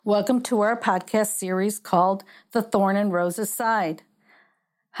Welcome to our podcast series called The Thorn and Rose's Side.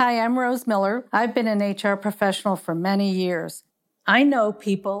 Hi, I'm Rose Miller. I've been an HR professional for many years. I know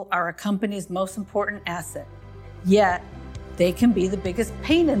people are a company's most important asset, yet they can be the biggest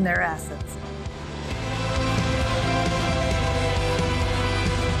pain in their assets.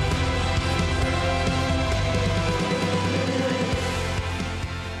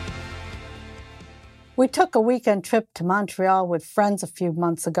 We took a weekend trip to Montreal with friends a few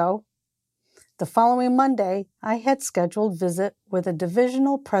months ago. The following Monday, I had scheduled a visit with a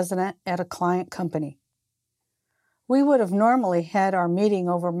divisional president at a client company. We would have normally had our meeting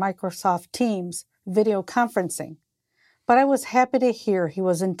over Microsoft Teams video conferencing, but I was happy to hear he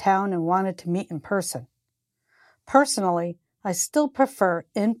was in town and wanted to meet in person. Personally, I still prefer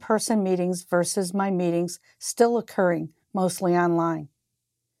in-person meetings versus my meetings still occurring mostly online.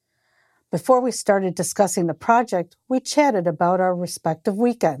 Before we started discussing the project, we chatted about our respective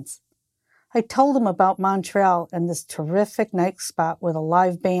weekends. I told him about Montreal and this terrific night spot with a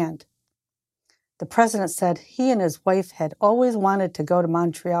live band. The president said he and his wife had always wanted to go to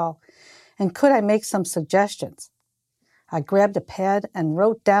Montreal, and could I make some suggestions? I grabbed a pad and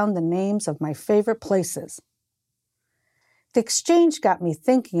wrote down the names of my favorite places. The exchange got me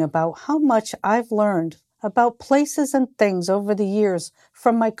thinking about how much I've learned about places and things over the years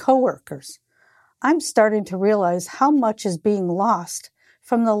from my coworkers. I'm starting to realize how much is being lost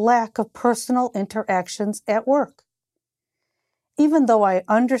from the lack of personal interactions at work. Even though I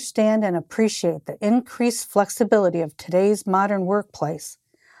understand and appreciate the increased flexibility of today's modern workplace,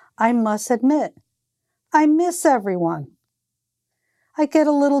 I must admit, I miss everyone. I get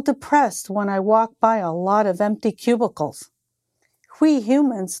a little depressed when I walk by a lot of empty cubicles. We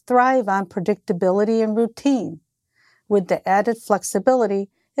humans thrive on predictability and routine. With the added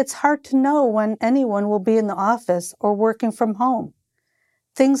flexibility, it's hard to know when anyone will be in the office or working from home.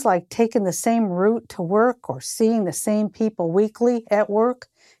 Things like taking the same route to work or seeing the same people weekly at work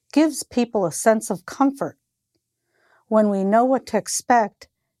gives people a sense of comfort. When we know what to expect,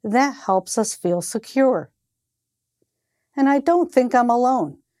 that helps us feel secure. And I don't think I'm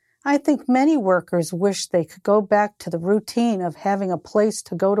alone. I think many workers wish they could go back to the routine of having a place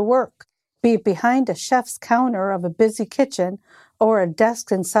to go to work, be it behind a chef's counter of a busy kitchen or a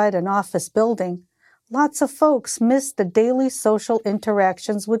desk inside an office building. Lots of folks miss the daily social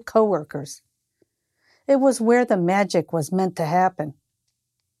interactions with coworkers. It was where the magic was meant to happen.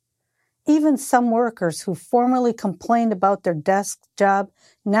 Even some workers who formerly complained about their desk job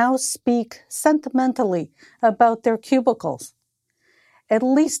now speak sentimentally about their cubicles. At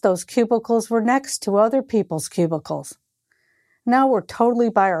least those cubicles were next to other people's cubicles. Now we're totally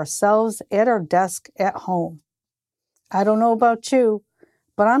by ourselves at our desk at home. I don't know about you,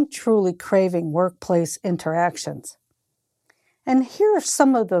 but I'm truly craving workplace interactions. And here are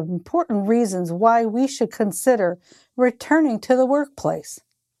some of the important reasons why we should consider returning to the workplace.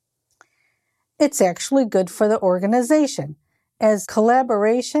 It's actually good for the organization, as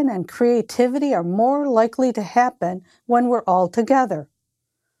collaboration and creativity are more likely to happen when we're all together.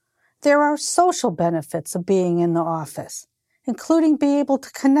 There are social benefits of being in the office, including being able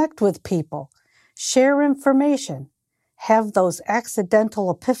to connect with people, share information, have those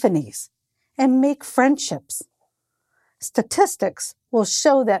accidental epiphanies, and make friendships. Statistics will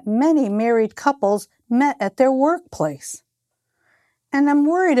show that many married couples met at their workplace. And I'm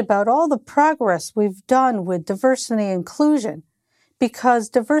worried about all the progress we've done with diversity and inclusion, because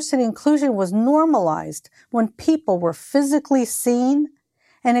diversity and inclusion was normalized when people were physically seen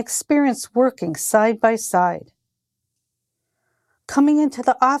and experienced working side by side. Coming into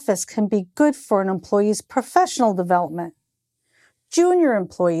the office can be good for an employee's professional development. Junior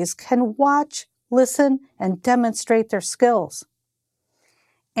employees can watch, listen, and demonstrate their skills.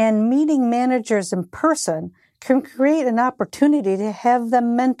 And meeting managers in person can create an opportunity to have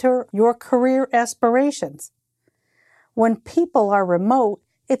them mentor your career aspirations. When people are remote,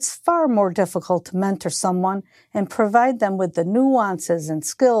 it's far more difficult to mentor someone and provide them with the nuances and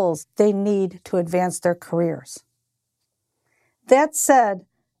skills they need to advance their careers. That said,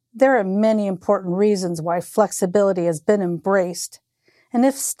 there are many important reasons why flexibility has been embraced, and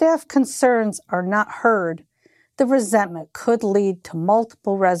if staff concerns are not heard, the resentment could lead to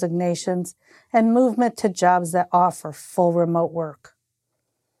multiple resignations and movement to jobs that offer full remote work.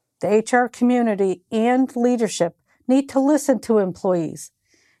 The HR community and leadership need to listen to employees,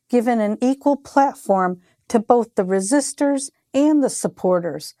 given an equal platform to both the resistors and the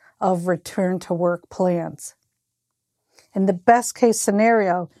supporters of return-to-work plans. In the best-case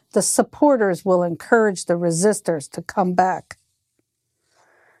scenario, the supporters will encourage the resistors to come back.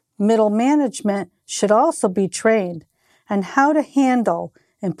 Middle management should also be trained on how to handle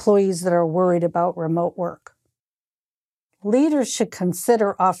employees that are worried about remote work. Leaders should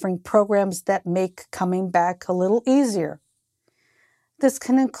consider offering programs that make coming back a little easier. This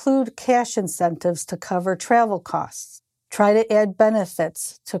can include cash incentives to cover travel costs. Try to add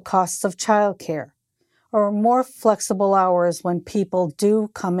benefits to costs of childcare, or more flexible hours when people do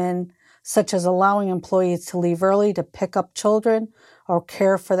come in, such as allowing employees to leave early to pick up children or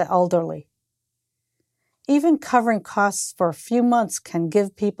care for the elderly. Even covering costs for a few months can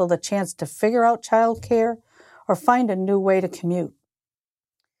give people the chance to figure out childcare or find a new way to commute.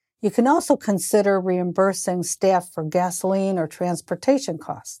 You can also consider reimbursing staff for gasoline or transportation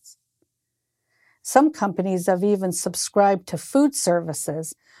costs. Some companies have even subscribed to food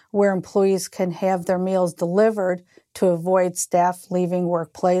services where employees can have their meals delivered to avoid staff leaving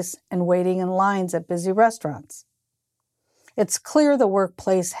workplace and waiting in lines at busy restaurants. It's clear the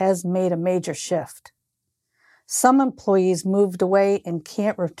workplace has made a major shift. Some employees moved away and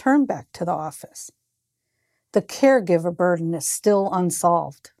can't return back to the office. The caregiver burden is still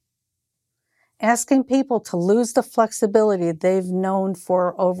unsolved. Asking people to lose the flexibility they've known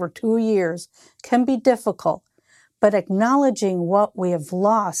for over 2 years can be difficult, but acknowledging what we have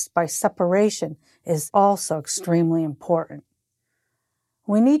lost by separation is also extremely important.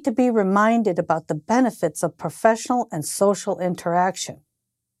 We need to be reminded about the benefits of professional and social interaction.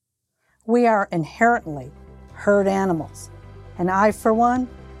 We are inherently herd animals, and I, for one,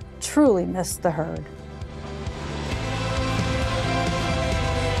 truly miss the herd.